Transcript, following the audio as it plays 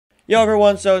Yo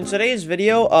everyone, so in today's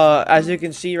video, as you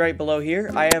can see right below here,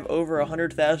 I have over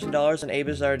 $100,000 in a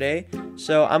bizarre day.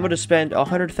 So I'm gonna spend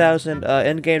 100,000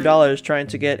 in-game dollars trying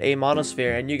to get a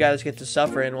monosphere, and you guys get to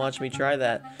suffer and watch me try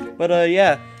that. But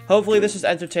yeah, hopefully this is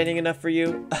entertaining enough for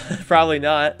you. Probably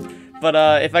not.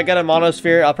 But if I get a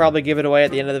monosphere, I'll probably give it away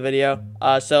at the end of the video.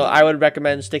 So I would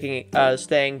recommend staying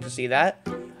to see that.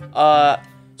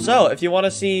 So if you want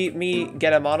to see me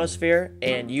get a monosphere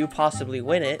and you possibly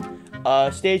win it,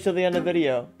 stay till the end of the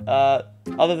video.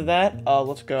 Other than that,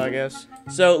 let's go, I guess.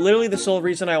 So literally the sole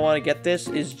reason I want to get this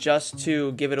is just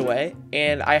to give it away,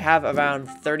 and I have around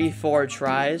 34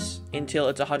 tries until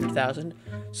it's 100,000.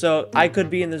 So I could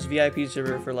be in this VIP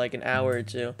server for like an hour or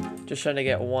two, just trying to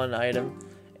get one item,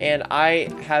 and I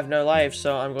have no life,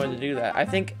 so I'm going to do that. I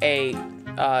think a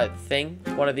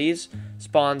one of these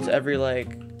spawns every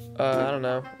like I don't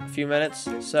know, a few minutes.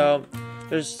 So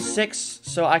there's 6,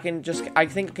 so I think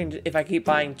if I keep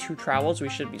buying 2 trowels, we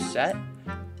should be set.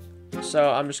 So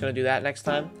I'm just gonna do that next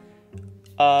time.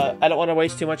 I don't want to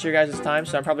waste too much of your guys' time,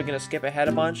 so I'm probably gonna skip ahead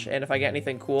a bunch, and if I get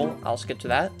anything cool, I'll skip to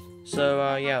that.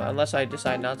 So yeah, unless I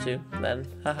decide not to, then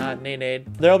haha, nay.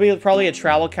 There'll be probably a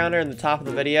trowel counter in the top of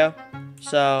the video.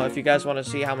 So if you guys want to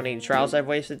see how many trowels I've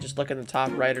wasted, just look in the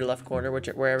top right or left corner,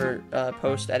 wherever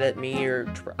post edit me or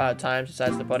Times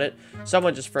decides to put it.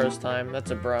 Someone just froze time.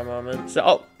 That's a bro moment. So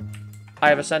oh, I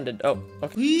have ascended. Oh,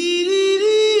 okay.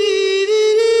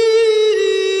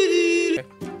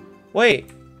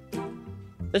 Wait,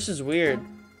 this is weird.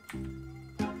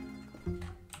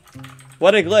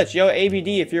 What a glitch. Yo, ABD,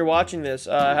 if you're watching this,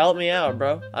 help me out,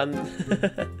 bro. I'm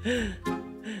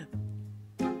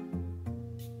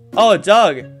Oh,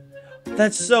 Doug!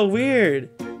 That's so weird!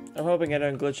 I'm hoping I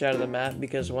don't glitch out of the map,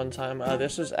 because one time,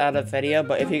 this was out of video,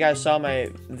 but if you guys saw my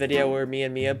video where me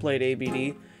and Mia played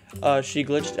ABD, she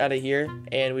glitched out of here,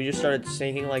 and we just started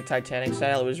sinking like Titanic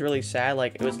style. It was really sad,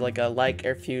 like, it was like a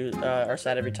or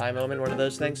sad every time moment, one of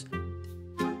those things.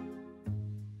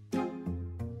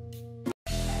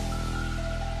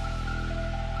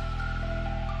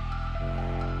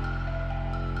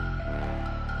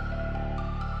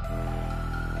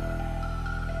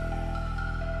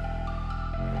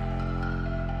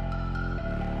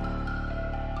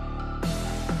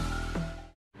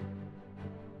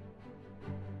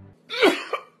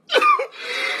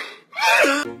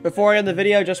 Before I end the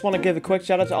video, just want to give a quick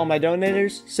shout out to all my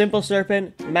donators: Simple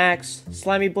Serpent, Max,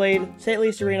 Slimy Blade, St.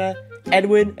 Lee Serena,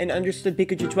 Edwin, and Understood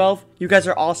Pikachu 12. You guys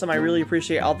are awesome. I really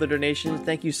appreciate all the donations.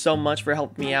 Thank you so much for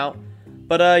helping me out.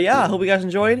 But yeah, I hope you guys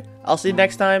enjoyed. I'll see you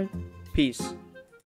next time. Peace.